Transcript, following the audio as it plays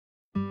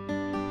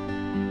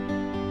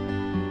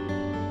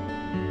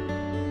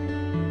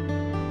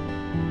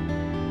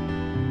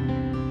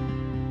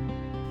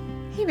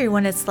Hey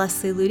everyone, it's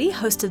Leslie Ludy,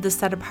 host of the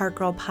Set Apart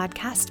Girl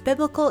podcast,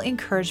 Biblical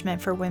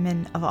Encouragement for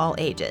Women of All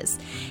Ages.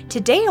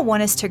 Today I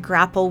want us to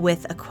grapple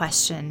with a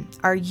question: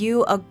 are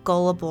you a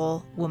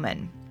gullible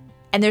woman?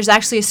 And there's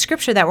actually a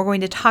scripture that we're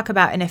going to talk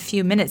about in a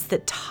few minutes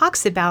that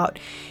talks about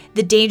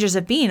the dangers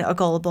of being a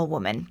gullible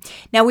woman.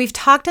 Now, we've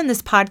talked on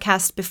this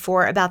podcast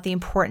before about the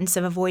importance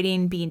of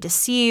avoiding being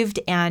deceived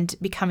and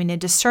becoming a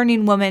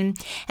discerning woman.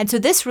 And so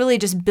this really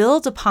just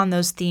builds upon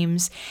those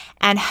themes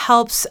and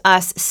helps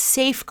us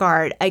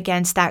safeguard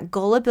against that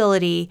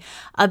gullibility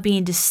of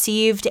being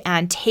deceived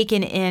and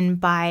taken in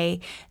by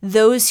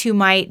those who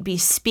might be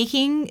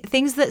speaking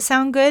things that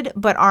sound good,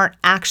 but aren't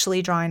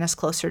actually drawing us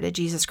closer to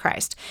Jesus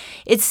Christ.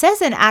 It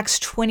says in Acts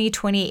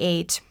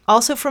 20:28,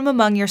 "Also from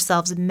among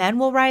yourselves men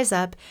will rise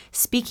up,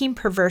 speaking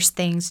perverse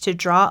things to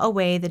draw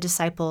away the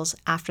disciples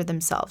after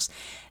themselves.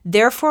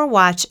 Therefore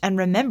watch and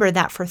remember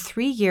that for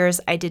 3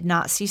 years I did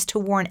not cease to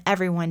warn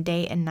everyone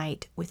day and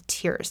night with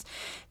tears."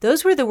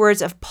 Those were the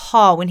words of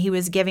Paul when he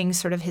was giving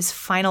sort of his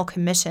final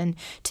commission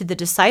to the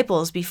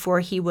disciples before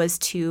he was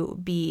to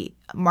be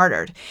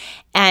martyred.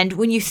 And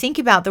when you think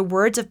about the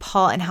words of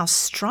Paul and how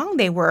strong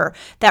they were,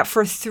 that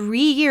for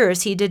 3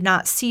 years he did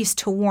not cease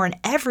to warn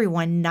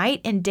everyone night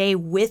and day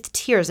with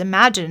tears.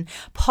 Imagine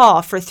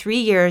Paul for 3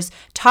 years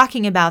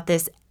talking about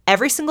this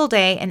every single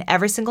day and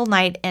every single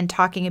night and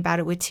talking about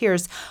it with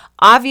tears.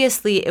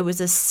 Obviously, it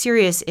was a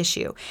serious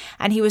issue.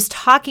 And he was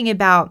talking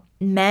about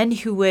men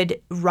who would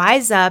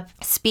rise up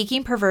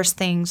speaking perverse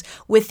things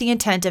with the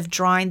intent of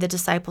drawing the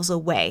disciples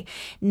away.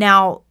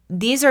 Now,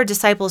 these are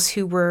disciples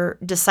who were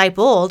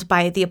discipled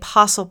by the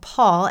Apostle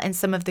Paul and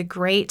some of the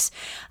great,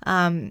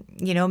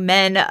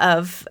 men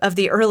of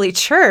the early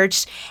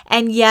church,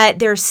 and yet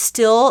there's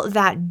still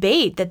that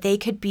bait that they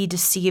could be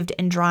deceived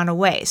and drawn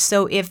away.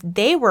 So if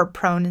they were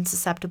prone and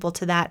susceptible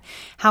to that,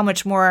 how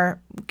much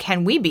more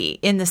can we be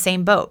in the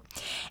same boat?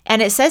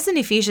 And it says in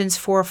Ephesians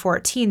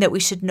 4:14 that we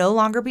should no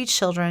longer be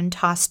children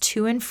tossed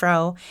to and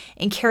fro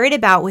and carried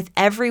about with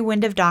every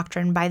wind of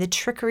doctrine by the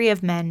trickery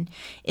of men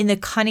in the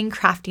cunning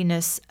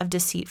craftiness of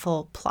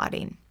deceitful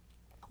plotting.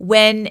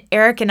 When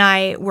Eric and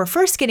I were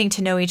first getting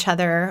to know each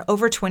other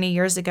over 20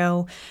 years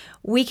ago,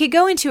 we could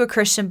go into a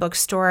Christian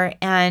bookstore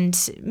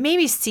and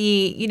maybe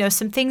see,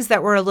 some things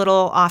that were a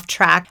little off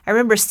track. I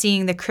remember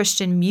seeing the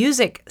Christian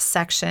music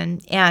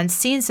section and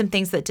seeing some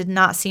things that did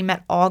not seem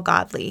at all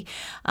godly,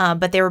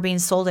 but they were being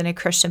sold in a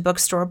Christian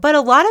bookstore. But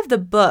a lot of the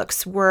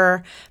books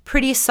were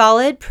pretty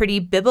solid, pretty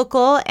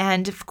biblical,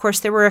 and of course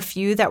there were a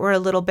few that were a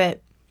little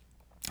bit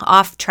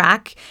off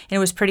track, and it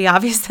was pretty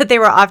obvious that they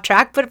were off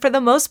track, but for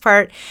the most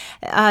part,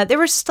 there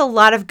was just a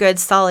lot of good,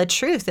 solid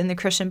truth in the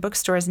Christian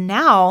bookstores.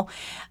 Now,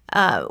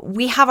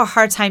 we have a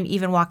hard time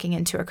even walking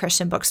into a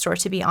Christian bookstore,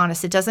 to be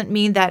honest. It doesn't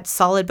mean that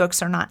solid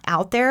books are not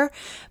out there,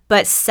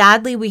 but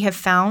sadly, we have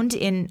found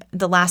in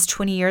the last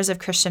 20 years of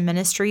Christian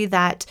ministry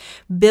that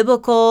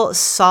biblical,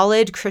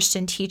 solid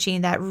Christian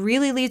teaching that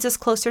really leads us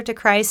closer to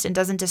Christ and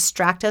doesn't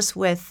distract us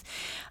with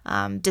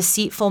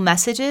deceitful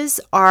messages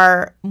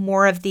are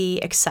more of the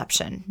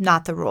exception,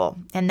 not the rule.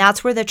 And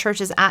that's where the church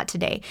is at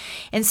today.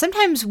 And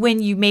sometimes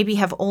when you maybe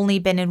have only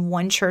been in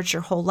one church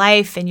your whole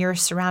life and you're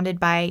surrounded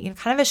by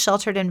kind of a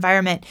sheltered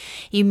environment,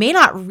 you may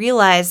not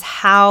realize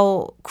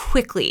how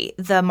quickly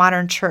the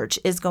modern church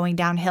is going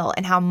downhill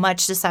and how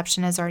much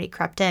deception has already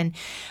crept in.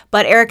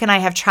 But Eric and I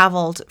have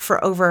traveled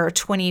for over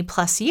 20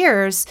 plus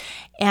years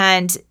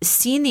and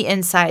seen the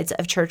insides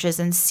of churches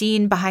and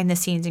seen behind the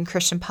scenes in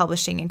Christian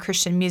publishing and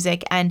Christian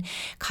music and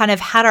kind of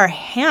had our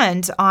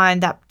hand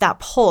on that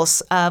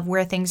pulse of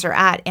where things are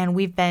at. And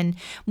we've been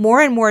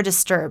more and more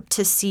disturbed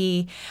to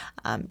see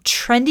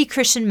trendy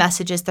Christian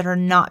messages that are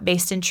not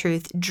based in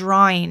truth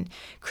drawing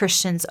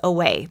Christians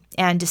away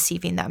and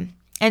deceiving them.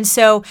 And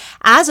so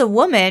as a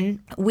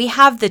woman, we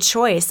have the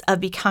choice of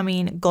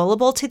becoming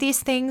gullible to these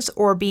things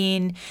or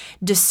being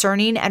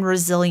discerning and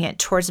resilient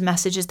towards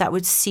messages that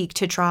would seek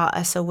to draw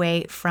us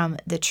away from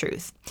the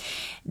truth.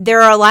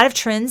 There are a lot of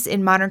trends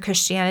in modern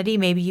Christianity.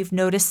 Maybe you've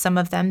noticed some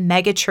of them.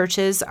 Mega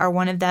churches are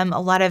one of them. A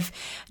lot of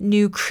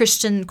new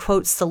Christian,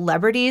 quote,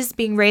 celebrities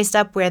being raised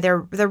up where they're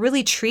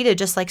really treated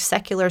just like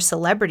secular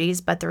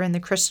celebrities, but they're in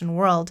the Christian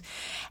world.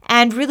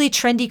 And really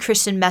trendy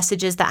Christian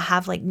messages that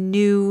have like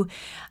new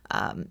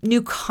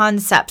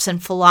concepts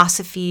and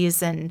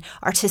philosophies and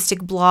artistic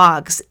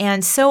blogs.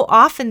 And so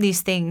often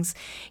these things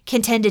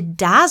can tend to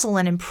dazzle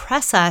and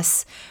impress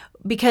us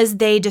because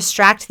they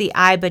distract the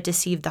eye but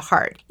deceive the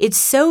heart. It's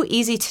so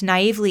easy to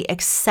naively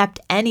accept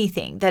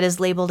anything that is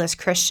labeled as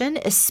Christian,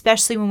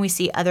 especially when we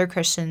see other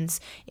Christians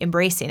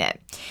embracing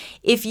it.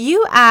 If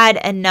you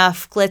add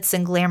enough glitz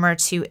and glamour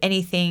to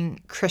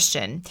anything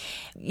Christian,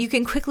 you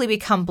can quickly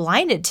become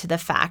blinded to the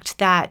fact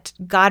that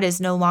God is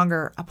no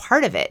longer a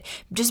part of it.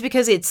 Just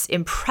because it's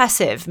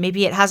impressive,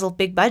 maybe it has a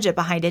big budget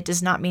behind it,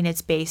 does not mean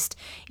it's based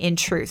in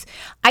truth.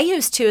 I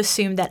used to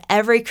assume that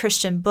every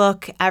Christian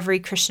book, every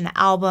Christian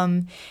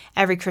album,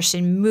 every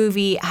Christian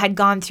movie had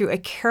gone through a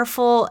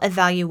careful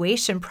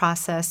evaluation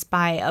process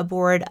by a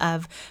board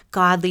of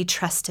godly,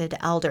 trusted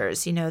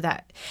elders,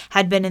 that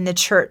had been in the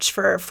church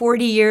for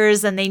 40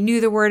 years and they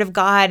knew the word of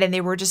God and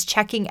they were just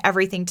checking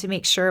everything to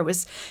make sure it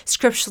was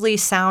scripturally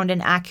sound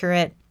and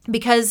accurate.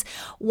 Because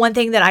one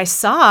thing that I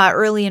saw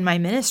early in my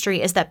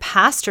ministry is that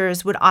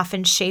pastors would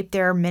often shape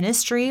their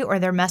ministry or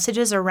their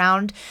messages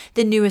around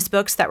the newest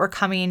books that were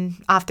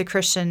coming off the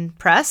Christian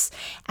press.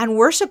 And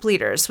worship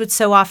leaders would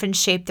so often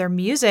shape their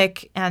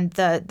music and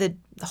the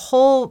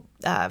whole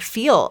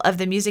feel of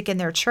the music in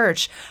their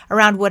church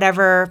around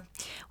whatever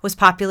was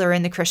popular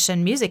in the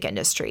Christian music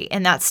industry.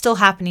 And that's still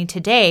happening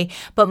today.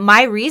 But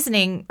my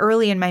reasoning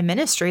early in my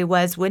ministry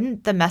was,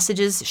 wouldn't the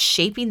messages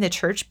shaping the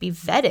church be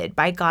vetted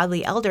by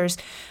godly elders?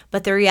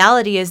 But the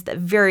reality is that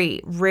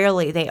very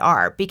rarely they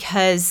are,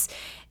 because,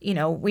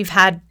 we've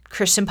had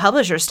Christian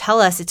publishers tell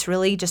us it's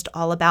really just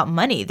all about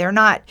money. They're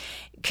not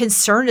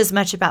concerned as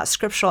much about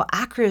scriptural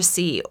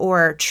accuracy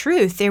or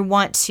truth. They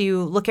want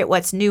to look at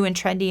what's new and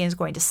trendy and is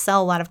going to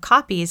sell a lot of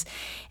copies.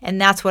 And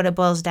that's what it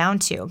boils down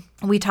to.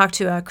 We talked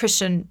to a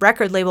Christian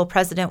record label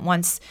president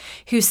once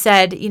who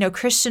said,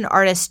 Christian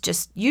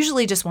artists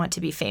usually just want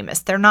to be famous.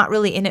 They're not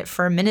really in it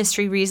for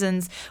ministry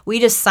reasons. We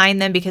just sign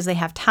them because they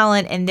have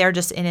talent and they're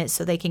just in it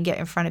so they can get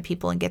in front of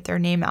people and get their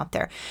name out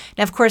there.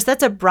 Now, of course,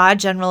 that's a broad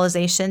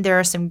generalization. There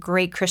are some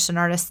great Christian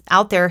artists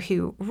out there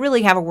who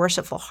really have a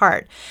worshipful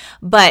heart,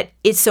 but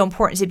it's so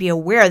important to be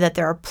aware that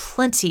there are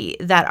plenty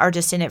that are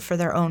just in it for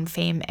their own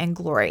fame and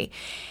glory.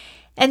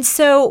 And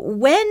so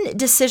when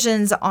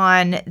decisions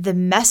on the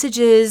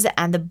messages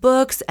and the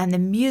books and the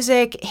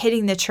music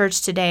hitting the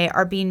church today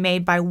are being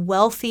made by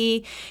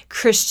wealthy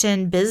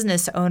Christian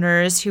business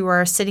owners who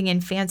are sitting in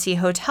fancy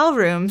hotel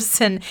rooms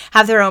and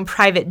have their own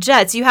private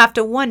jets, you have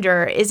to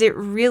wonder, is it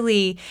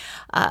really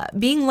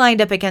being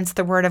lined up against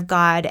the Word of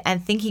God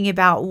and thinking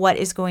about what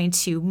is going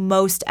to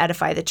most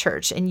edify the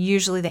church? And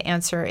usually the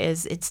answer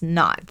is it's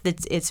not.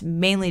 It's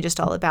mainly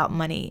just all about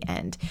money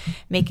and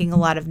making a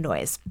lot of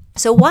noise.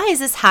 So why is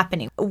this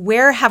happening?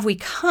 Where have we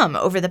come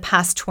over the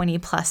past 20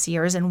 plus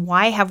years, and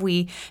why have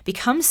we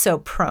become so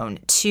prone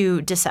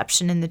to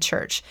deception in the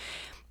church?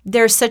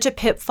 There's such a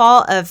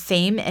pitfall of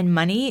fame and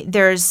money.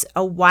 There's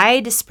a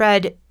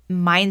widespread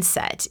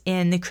mindset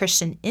in the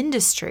Christian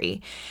industry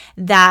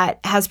that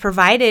has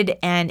provided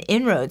an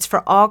inroads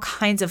for all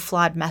kinds of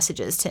flawed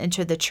messages to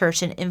enter the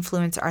church and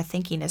influence our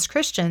thinking as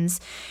Christians,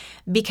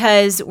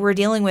 because we're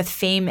dealing with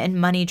fame and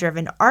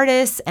money-driven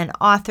artists and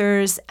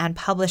authors and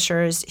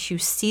publishers who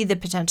see the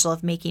potential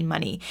of making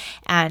money,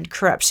 and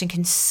corruption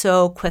can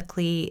so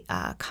quickly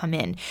come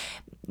in.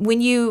 When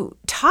you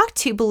talk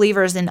to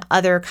believers in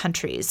other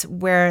countries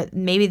where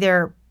maybe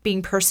they're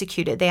being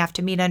persecuted, they have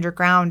to meet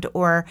underground,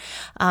 or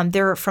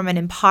they're from an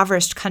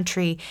impoverished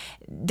country,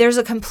 there's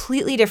a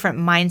completely different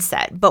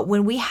mindset. But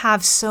when we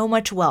have so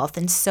much wealth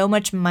and so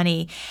much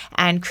money,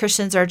 and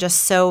Christians are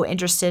just so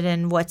interested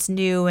in what's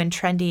new and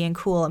trendy and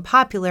cool and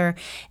popular,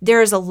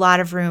 there is a lot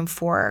of room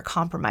for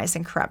compromise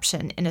and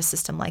corruption in a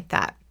system like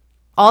that.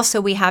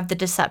 Also, we have the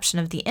deception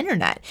of the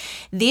internet.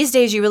 These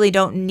days, you really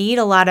don't need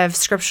a lot of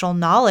scriptural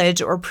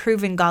knowledge or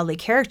proven godly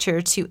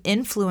character to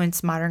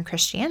influence modern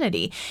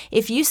Christianity.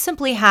 If you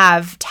simply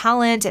have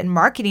talent and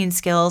marketing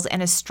skills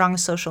and a strong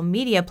social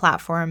media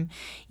platform,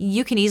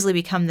 you can easily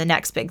become the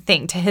next big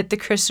thing to hit the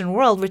Christian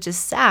world, which is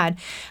sad.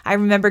 I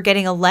remember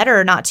getting a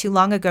letter not too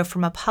long ago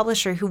from a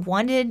publisher who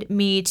wanted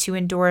me to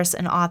endorse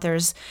an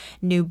author's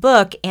new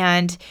book.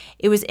 And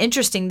it was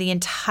interesting. The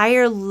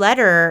entire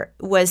letter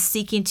was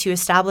seeking to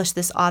establish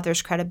this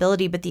author's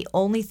credibility, but the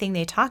only thing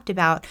they talked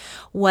about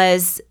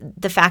was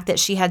the fact that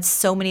she had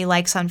so many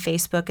likes on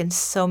Facebook and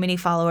so many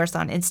followers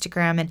on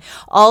Instagram, and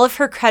all of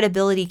her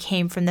credibility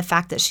came from the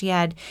fact that she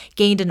had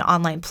gained an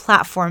online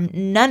platform.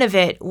 None of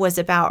it was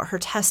about her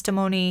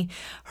testimony,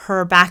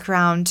 her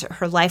background,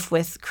 her life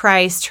with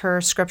Christ,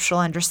 her scriptural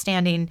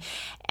understanding.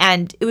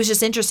 And it was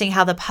just interesting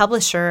how the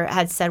publisher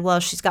had said, well,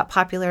 she's got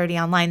popularity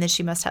online, then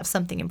she must have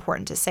something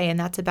important to say. And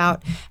that's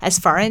about as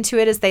far into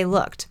it as they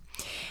looked.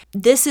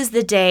 This is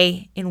the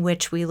day in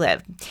which we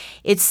live.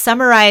 It's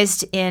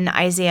summarized in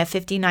Isaiah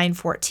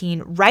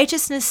 59:14.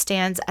 Righteousness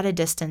stands at a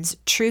distance.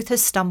 Truth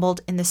has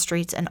stumbled in the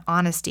streets, and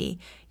honesty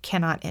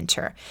cannot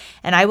enter.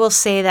 And I will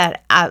say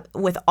that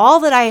with all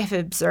that I have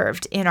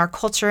observed in our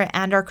culture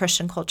and our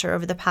Christian culture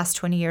over the past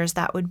 20 years,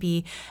 that would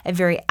be a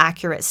very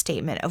accurate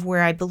statement of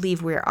where I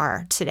believe we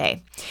are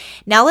today.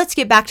 Now let's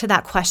get back to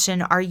that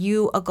question, are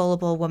you a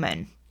gullible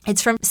woman?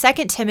 It's from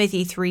 2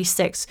 Timothy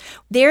 3:6.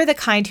 They are the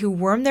kind who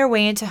worm their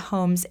way into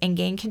homes and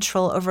gain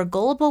control over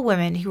gullible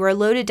women who are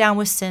loaded down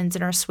with sins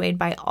and are swayed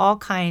by all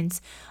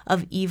kinds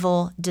of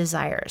evil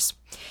desires.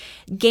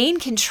 Gain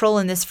control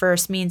in this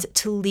verse means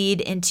to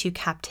lead into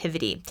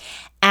captivity.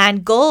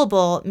 And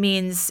gullible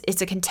means,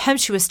 it's a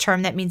contemptuous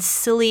term that means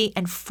silly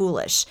and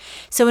foolish.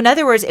 So in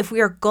other words, if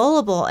we are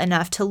gullible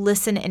enough to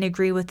listen and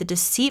agree with the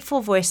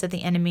deceitful voice of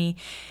the enemy,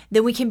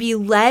 then we can be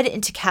led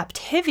into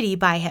captivity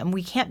by him.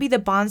 We can't be the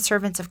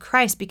bondservants of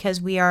Christ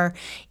because we are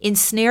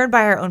ensnared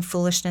by our own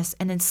foolishness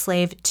and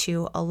enslaved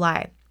to a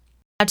lie.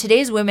 Now,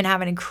 today's women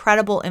have an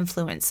incredible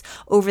influence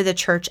over the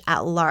church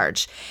at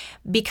large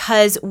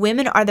because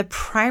women are the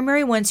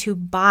primary ones who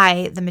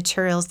buy the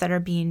materials that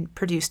are being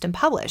produced and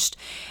published.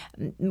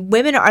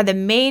 Women are the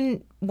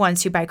main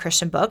ones who buy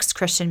Christian books,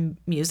 Christian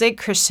music,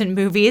 Christian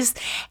movies,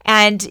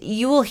 and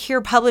you will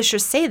hear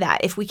publishers say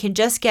that if we can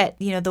just get,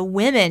 the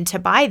women to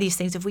buy these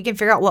things, if we can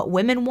figure out what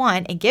women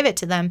want and give it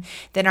to them,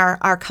 then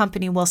our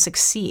company will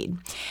succeed.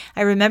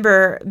 I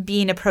remember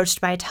being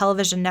approached by a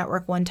television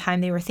network one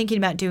time. They were thinking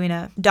about doing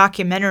a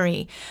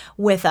documentary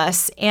with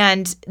us,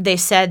 and they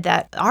said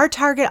that our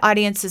target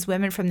audience is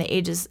women from the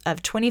ages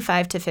of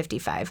 25 to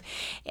 55.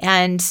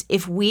 And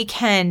if we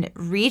can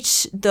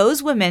reach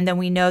those women, then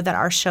we know that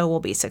our show will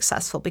be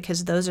successful,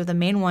 because those are the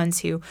main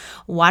ones who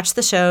watch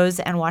the shows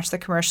and watch the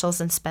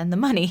commercials and spend the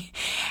money.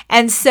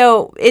 And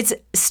so it's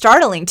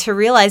startling to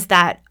realize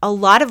that a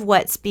lot of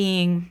what's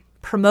being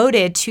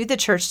promoted to the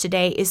church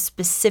today is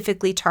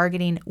specifically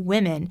targeting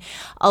women.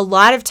 A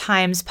lot of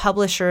times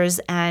publishers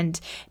and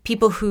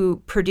people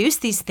who produce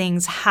these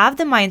things have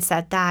the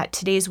mindset that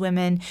today's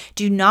women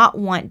do not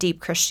want deep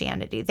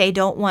Christianity. They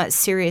don't want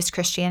serious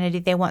Christianity.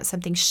 They want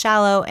something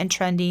shallow and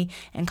trendy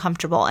and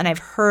comfortable. And I've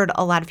heard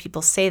a lot of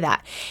people say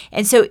that.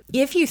 And so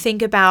if you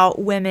think about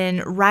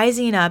women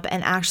rising up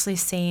and actually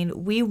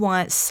saying, we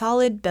want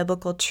solid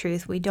biblical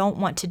truth, we don't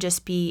want to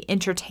just be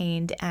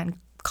entertained and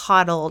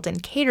coddled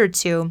and catered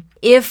to.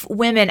 If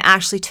women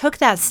actually took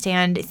that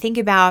stand, think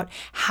about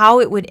how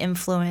it would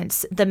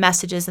influence the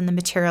messages and the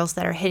materials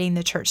that are hitting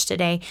the church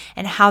today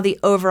and how the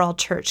overall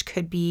church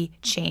could be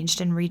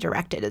changed and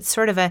redirected. It's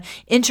sort of an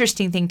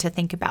interesting thing to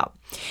think about.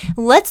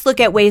 Let's look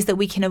at ways that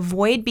we can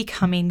avoid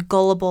becoming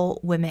gullible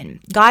women.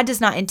 God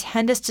does not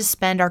intend us to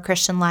spend our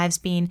Christian lives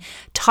being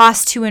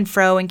tossed to and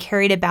fro and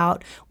carried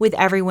about with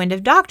every wind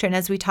of doctrine,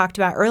 as we talked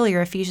about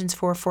earlier, Ephesians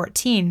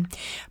 4:14.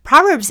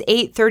 Proverbs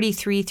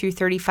 8:33 through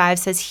 35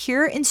 says,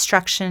 "Hear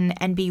instruction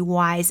and be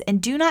wise,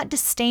 and do not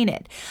disdain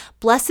it.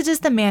 Blessed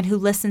is the man who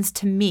listens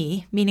to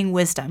me," meaning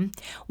wisdom,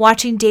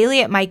 "watching daily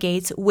at my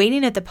gates,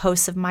 waiting at the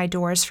posts of my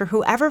doors. For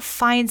whoever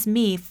finds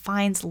me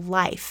finds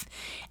life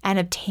and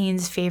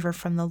obtains favor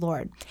from the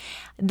Lord."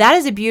 That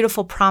is a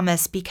beautiful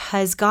promise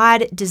because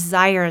God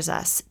desires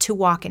us to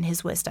walk in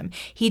his wisdom.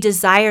 He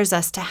desires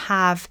us to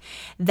have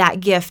that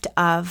gift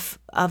of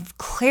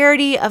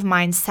clarity of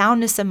mind,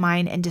 soundness of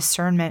mind, and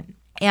discernment.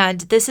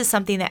 And this is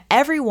something that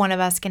every one of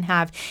us can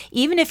have.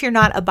 Even if you're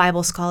not a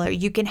Bible scholar,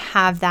 you can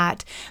have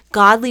that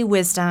godly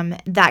wisdom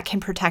that can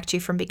protect you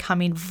from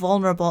becoming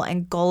vulnerable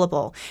and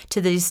gullible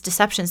to these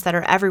deceptions that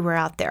are everywhere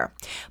out there.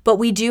 But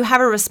we do have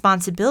a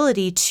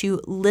responsibility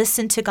to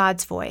listen to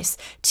God's voice,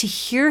 to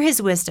hear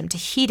his wisdom, to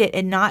heed it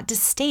and not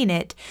disdain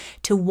it,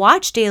 to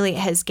watch daily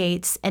at his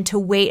gates and to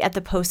wait at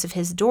the posts of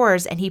his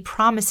doors. And he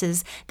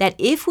promises that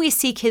if we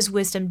seek his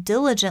wisdom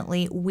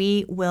diligently,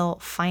 we will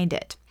find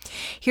it.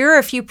 Here are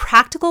a few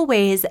practical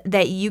ways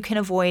that you can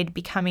avoid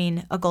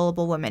becoming a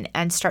gullible woman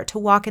and start to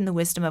walk in the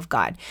wisdom of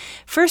God.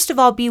 First of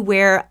all,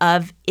 beware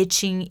of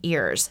itching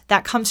ears.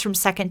 That comes from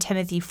 2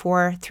 Timothy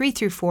 4:3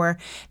 through 4.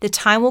 "The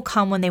time will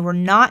come when they will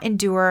not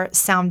endure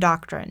sound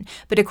doctrine,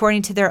 but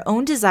according to their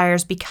own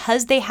desires,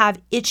 because they have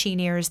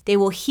itching ears, they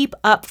will heap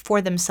up for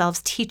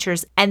themselves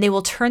teachers, and they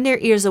will turn their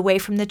ears away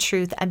from the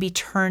truth and be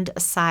turned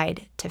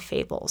aside to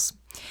fables."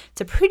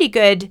 It's a pretty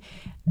good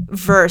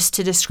verse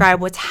to describe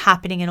what's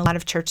happening in a lot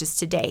of churches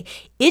today.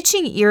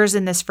 Itching ears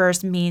in this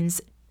verse means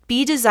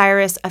be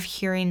desirous of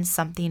hearing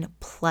something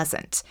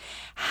pleasant.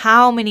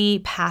 How many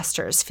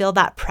pastors feel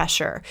that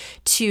pressure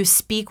to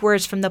speak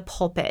words from the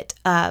pulpit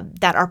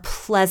that are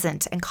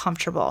pleasant and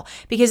comfortable?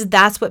 Because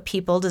that's what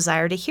people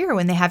desire to hear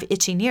when they have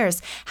itching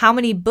ears. How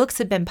many books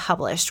have been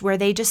published where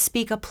they just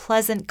speak a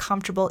pleasant,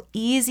 comfortable,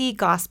 easy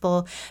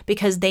gospel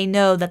because they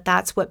know that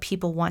that's what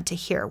people want to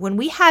hear? When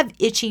we have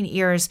itching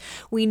ears,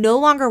 we no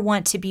longer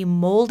want to be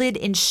molded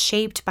and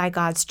shaped by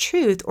God's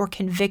truth or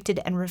convicted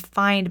and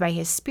refined by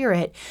his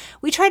Spirit.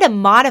 We try to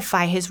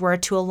modify his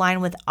word to align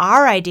with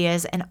our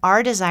ideas and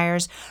our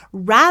desires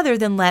rather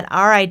than let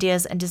our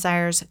ideas and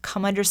desires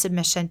come under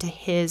submission to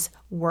his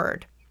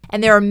word.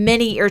 And there are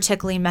many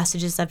ear-tickling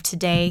messages of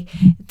today,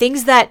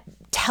 things that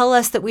tell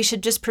us that we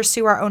should just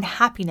pursue our own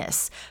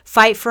happiness,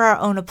 fight for our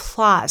own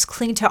applause,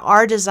 cling to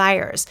our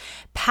desires,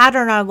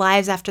 pattern our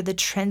lives after the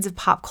trends of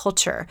pop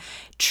culture,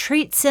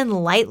 treat sin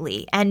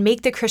lightly, and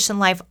make the Christian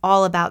life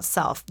all about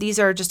self. These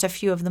are just a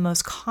few of the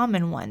most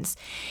common ones.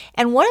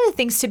 And one of the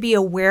things to be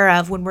aware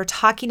of when we're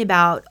talking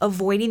about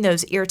avoiding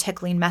those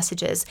ear-tickling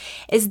messages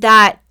is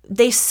that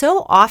they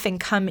so often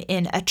come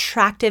in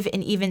attractive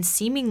and even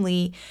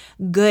seemingly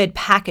good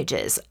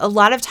packages. A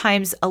lot of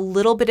times, a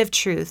little bit of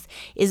truth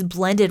is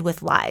blended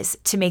with lies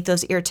to make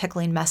those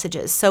ear-tickling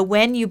messages. So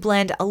when you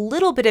blend a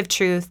little bit of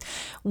truth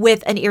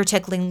with an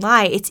ear-tickling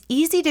lie, it's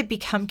easy to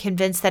become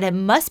convinced that it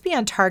must be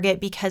on target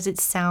because it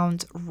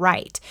sounds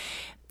right.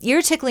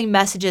 Ear-tickling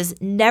messages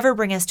never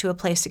bring us to a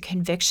place of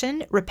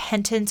conviction,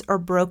 repentance, or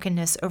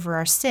brokenness over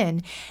our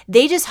sin.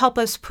 They just help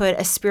us put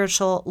a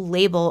spiritual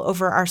label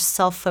over our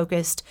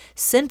self-focused,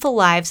 sinful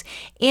lives,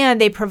 and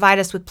they provide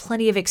us with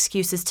plenty of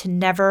excuses to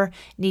never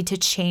need to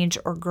change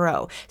or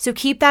grow. So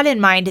keep that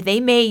in mind. They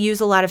may use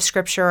a lot of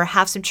scripture or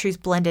have some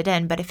truth blended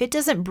in, but if it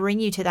doesn't bring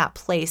you to that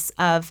place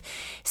of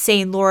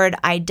saying, Lord,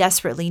 I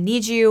desperately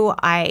need you,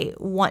 I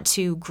want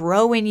to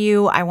grow in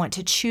you, I want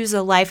to choose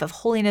a life of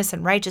holiness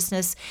and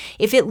righteousness,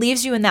 if it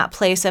leaves you in that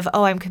place of,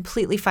 I'm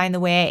completely fine the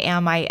way I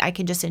am, I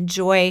can just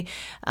enjoy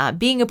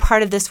being a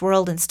part of this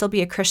world and still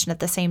be a Christian at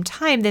the same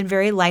time, then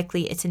very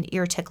likely it's an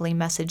ear-tickling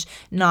message,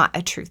 not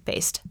a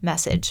truth-based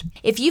message.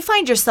 If you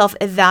find yourself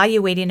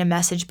evaluating a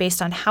message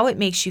based on how it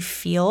makes you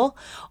feel,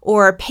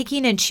 or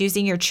picking and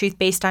choosing your truth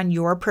based on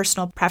your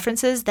personal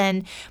preferences,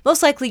 then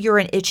most likely you're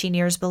an itching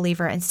ears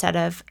believer instead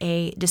of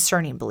a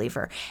discerning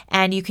believer.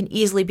 And you can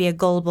easily be a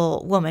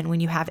gullible woman when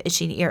you have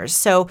itching ears.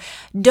 So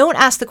don't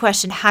ask the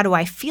question, how do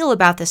I feel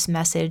about this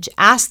message?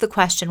 Ask the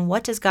question,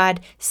 what does God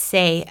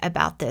say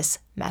about this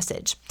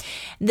message?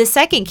 The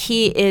second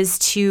key is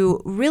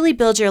to really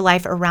build your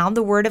life around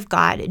the Word of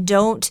God.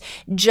 Don't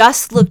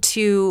just look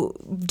to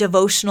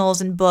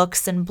devotionals and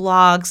books and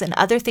blogs and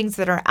other things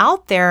that are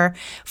out there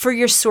for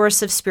your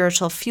source of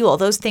spiritual fuel.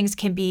 Those things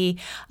can be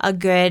a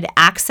good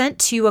accent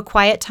to a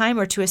quiet time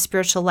or to a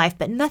spiritual life,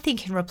 but nothing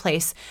can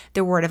replace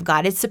the Word of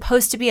God. It's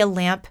supposed to be a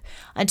lamp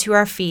unto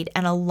our feet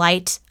and a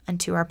light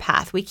unto our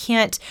path. We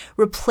can't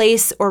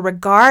replace or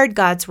regard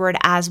God's word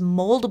as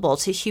moldable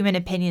to human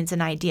opinions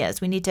and ideas.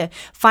 We need to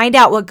find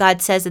out what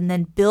God says and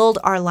then build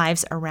our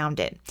lives around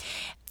it.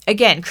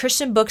 Again,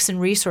 Christian books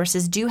and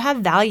resources do have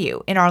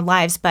value in our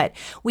lives, but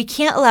we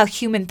can't allow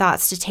human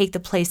thoughts to take the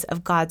place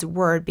of God's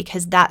word,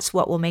 because that's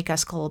what will make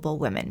us gullible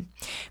women.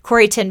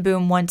 Corrie ten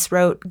Boom once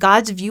wrote,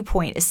 God's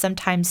viewpoint is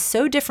sometimes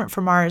so different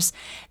from ours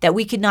that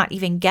we could not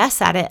even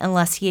guess at it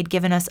unless he had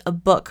given us a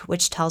book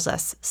which tells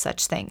us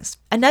such things.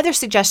 Another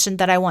suggestion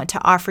that I want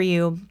to offer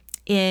you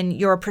in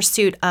your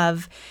pursuit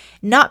of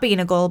not being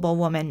a gullible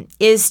woman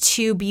is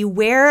to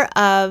beware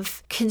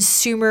of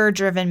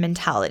consumer-driven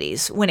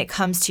mentalities when it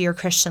comes to your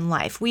Christian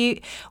life.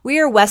 We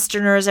are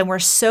Westerners, and we're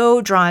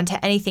so drawn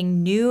to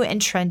anything new and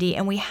trendy,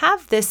 and we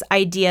have this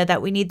idea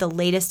that we need the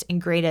latest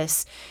and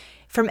greatest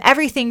from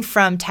everything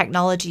from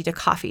technology to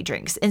coffee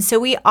drinks. And so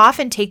we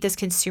often take this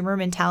consumer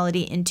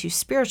mentality into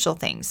spiritual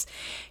things.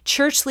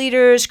 Church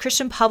leaders,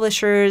 Christian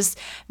publishers,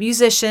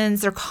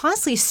 musicians, they're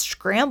constantly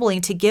scrambling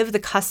to give the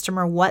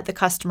customer what the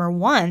customer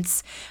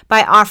wants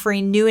by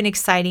offering new and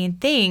exciting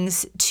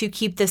things to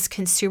keep this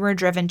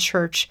consumer-driven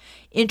church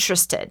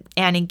interested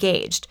and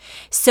engaged.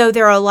 So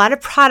there are a lot of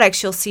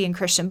products you'll see in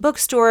Christian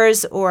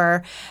bookstores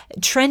or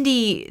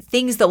trendy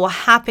things that will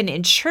happen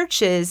in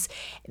churches,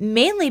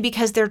 mainly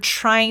because they're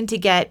trying to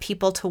get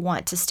people to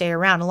want to stay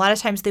around. A lot of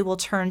times they will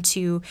turn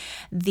to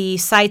the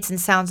sights and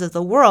sounds of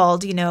the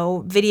world,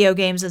 video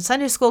games and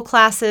Sunday school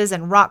classes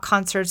and rock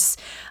concerts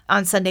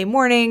on Sunday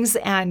mornings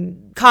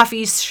and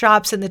coffee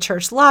shops in the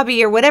church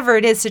lobby or whatever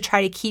it is to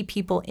try to keep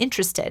people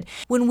interested.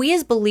 When we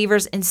as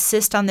believers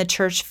insist on the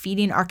church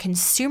feeding our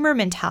consumer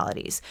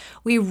mentalities,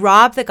 we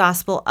rob the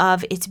gospel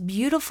of its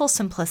beautiful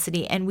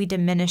simplicity and we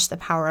diminish the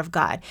power of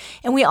God.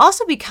 And we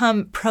also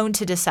become prone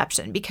to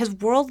deception because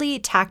worldly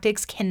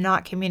tactics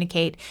cannot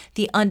communicate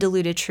the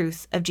undiluted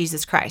truth of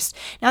Jesus Christ.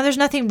 Now, there's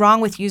nothing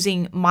wrong with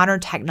using modern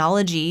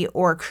technology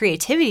or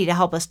creativity to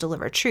help us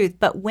deliver truth,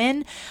 but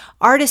when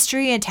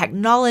artistry and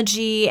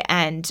technology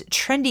and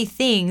trendy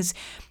things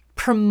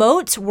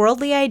promotes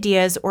worldly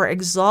ideas or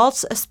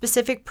exalts a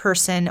specific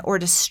person or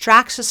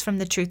distracts us from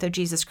the truth of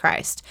Jesus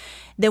Christ,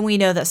 then we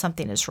know that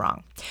something is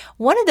wrong.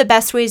 One of the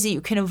best ways that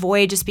you can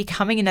avoid just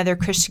becoming another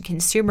Christian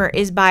consumer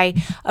is by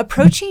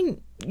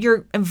approaching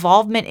your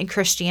involvement in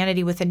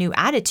Christianity with a new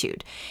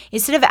attitude.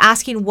 Instead of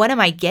asking, what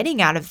am I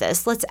getting out of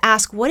this? Let's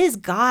ask, what is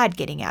God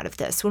getting out of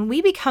this? When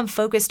we become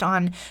focused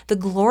on the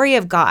glory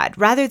of God,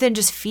 rather than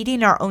just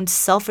feeding our own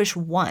selfish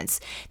wants,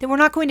 then we're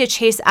not going to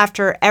chase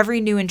after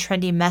every new and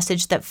trendy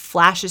message that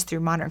flashes through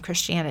modern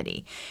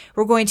Christianity.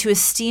 We're going to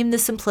esteem the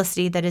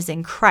simplicity that is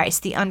in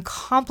Christ, the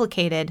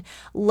uncomplicated,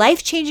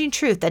 life-changing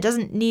truth that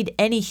doesn't need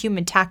any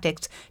human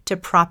tactics to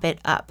prop it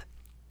up.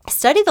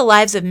 Study the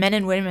lives of men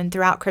and women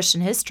throughout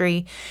Christian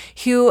history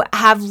who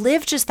have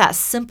lived just that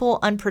simple,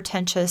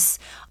 unpretentious,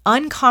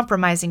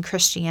 uncompromising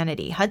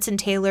Christianity. Hudson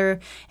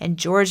Taylor and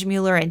George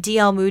Mueller and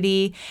D.L.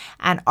 Moody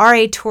and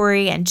R.A.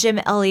 Torrey and Jim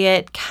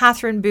Elliot,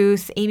 Catherine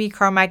Booth, Amy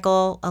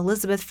Carmichael,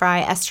 Elizabeth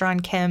Fry, Esther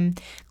Kim,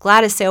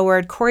 Gladys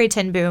Aylward, Corrie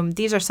ten Boom.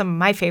 These are some of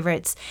my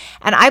favorites.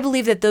 And I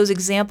believe that those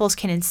examples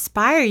can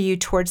inspire you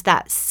towards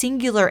that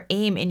singular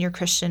aim in your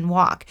Christian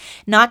walk,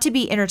 not to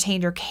be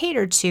entertained or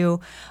catered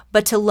to,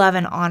 but to love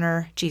and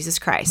honor Jesus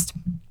Christ.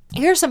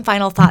 Here are some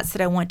final thoughts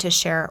that I want to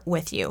share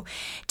with you.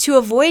 To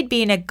avoid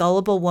being a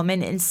gullible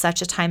woman in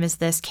such a time as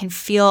this can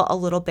feel a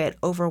little bit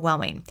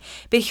overwhelming.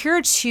 But here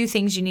are two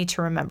things you need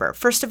to remember.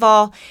 First of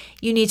all,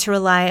 you need to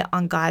rely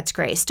on God's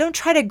grace. Don't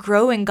try to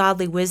grow in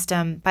godly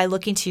wisdom by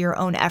looking to your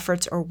own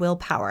efforts or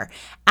willpower.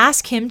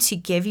 Ask Him to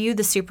give you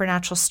the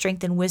supernatural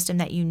strength and wisdom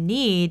that you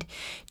need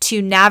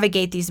to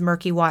navigate these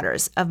murky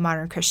waters of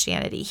modern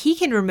Christianity. He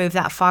can remove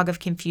that fog of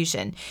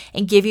confusion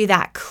and give you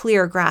that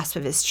clear grasp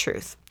of His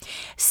truth.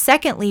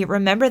 Secondly,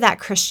 remember that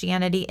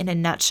Christianity in a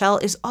nutshell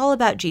is all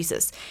about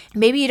Jesus.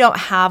 Maybe you don't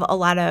have a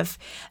lot of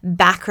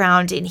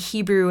background in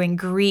Hebrew and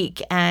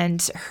Greek and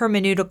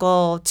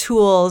hermeneutical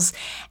tools,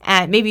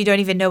 and maybe you don't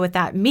even know what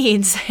that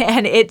means,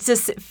 and it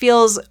just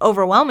feels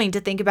overwhelming to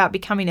think about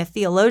becoming a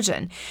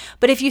theologian.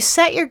 But if you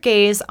set your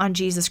gaze on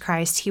Jesus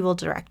Christ, He will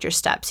direct your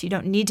steps. You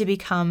don't need to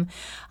become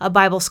a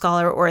Bible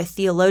scholar or a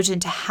theologian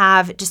to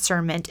have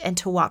discernment and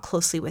to walk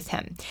closely with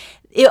Him.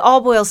 It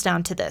all boils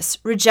down to this: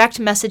 reject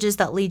messages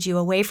that lead you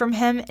away from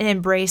Him and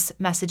embrace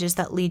messages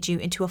that lead you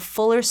into a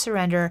fuller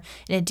surrender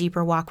and a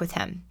deeper walk with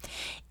Him.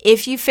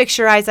 If you fix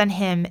your eyes on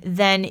Him,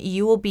 then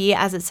you will be,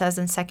 as it says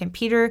in 2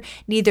 Peter,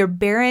 neither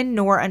barren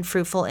nor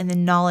unfruitful in the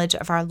knowledge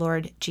of our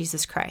Lord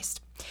Jesus Christ.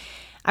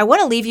 I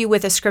want to leave you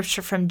with a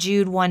scripture from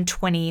Jude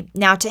 1:20.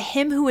 Now to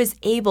Him who is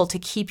able to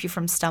keep you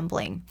from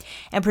stumbling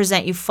and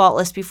present you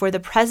faultless before the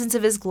presence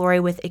of His glory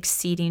with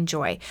exceeding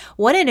joy.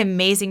 What an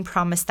amazing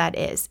promise that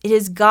is. It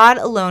is God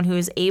alone who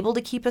is able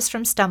to keep us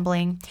from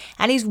stumbling,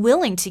 and He's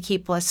willing to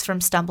keep us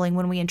from stumbling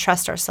when we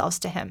entrust ourselves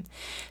to Him.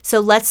 So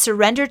let's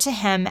surrender to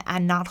Him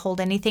and not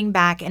hold anything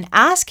back, and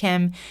ask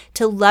Him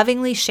to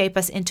lovingly shape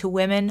us into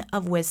women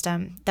of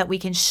wisdom, that we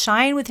can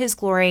shine with His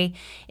glory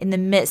in the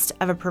midst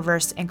of a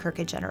perverse and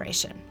crooked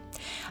generation.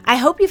 I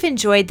hope you've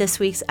enjoyed this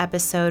week's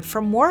episode.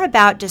 For more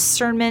about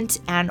discernment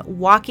and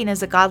walking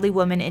as a godly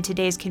woman in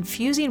today's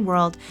confusing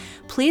world,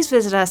 please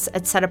visit us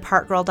at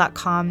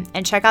setapartgirl.com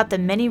and check out the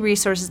many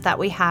resources that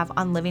we have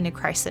on living a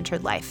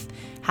Christ-centered life.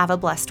 Have a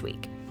blessed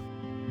week.